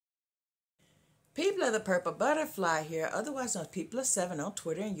People of the Purple Butterfly here, otherwise known as People of 7 on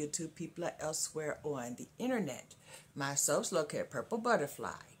Twitter and YouTube, people are elsewhere on the internet. My soaps located at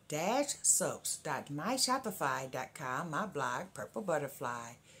PurpleButterfly-Soaps.myshopify.com, my blog,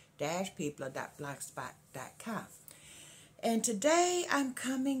 PurpleButterfly-People.blogspot.com. And today I'm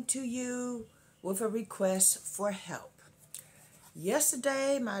coming to you with a request for help.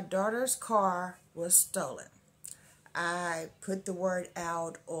 Yesterday, my daughter's car was stolen. I put the word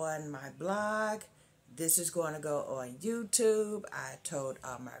out on my blog. This is going to go on YouTube. I told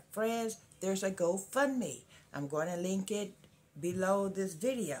all my friends there's a GoFundMe. I'm going to link it below this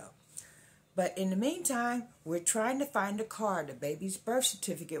video. But in the meantime, we're trying to find the car. The baby's birth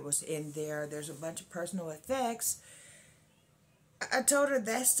certificate was in there. There's a bunch of personal effects. I told her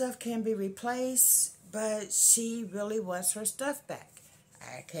that stuff can be replaced, but she really wants her stuff back.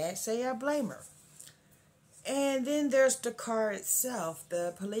 I can't say I blame her. And then there's the car itself.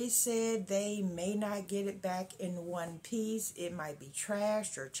 The police said they may not get it back in one piece. It might be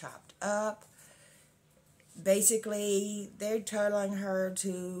trashed or chopped up. Basically, they're telling her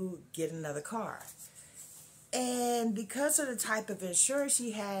to get another car. And because of the type of insurance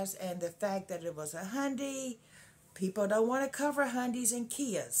she has and the fact that it was a Hyundai, people don't want to cover Hyundais and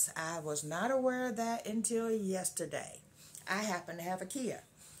Kias. I was not aware of that until yesterday. I happen to have a Kia.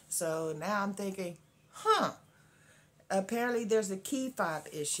 So now I'm thinking, apparently there's a key fob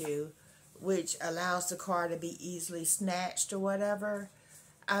issue which allows the car to be easily snatched or whatever.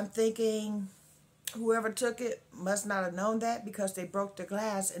 I'm thinking whoever took it must not have known that because they broke the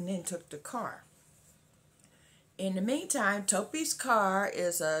glass and then took the car. In the meantime, Topi's car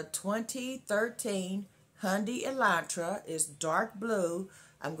is a 2013 Hyundai Elantra. It's dark blue.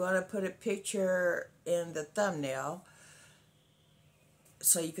 I'm going to put a picture in the thumbnail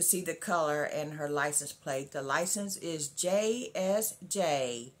so you can see the color and her license plate. The license is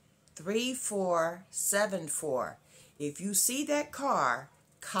JSJ3474. If you see that car,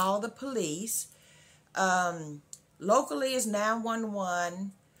 call the police. Locally is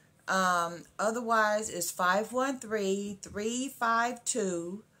 911. Otherwise it's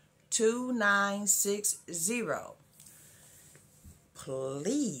 513-352-2960.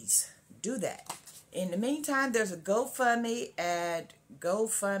 Please do that. In the meantime, there's a GoFundMe at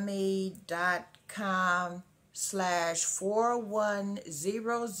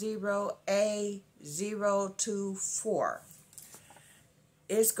GoFundMe.com/4100A024.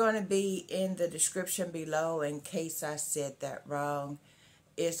 It's going to be in the description below in case I said that wrong.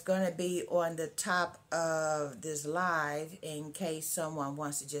 It's going to be on the top of this live in case someone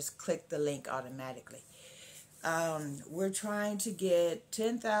wants to just click the link automatically. We're trying to get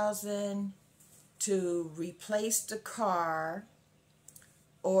 $10,000 to replace the car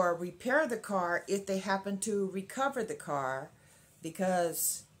or repair the car if they happen to recover the car,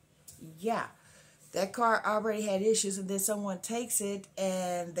 because that car already had issues and then someone takes it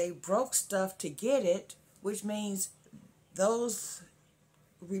and they broke stuff to get it, which means those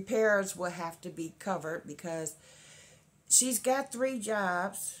repairs will have to be covered because she's got 3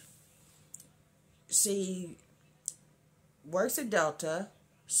 jobs. She works at Delta.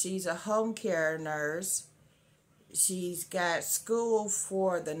 She's a home care nurse. She's got school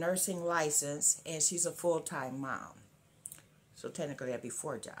for the nursing license, and she's a full-time mom. So technically that'd be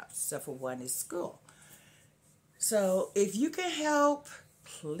 4 jobs, except for one is school. So if you can help,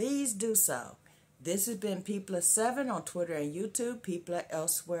 please do so. This has been People of 7 on Twitter and YouTube. People are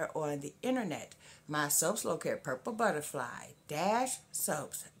elsewhere on the internet. My soaps located at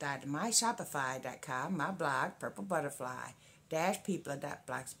PurpleButterfly-Soaps.myshopify.com. My blog,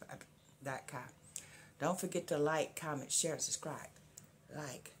 PurpleButterfly-People.blogspot.com. Don't forget to like, comment, share, and subscribe.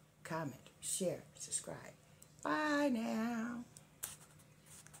 Like, comment, share, subscribe. Bye now.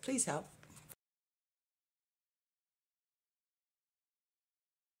 Please help.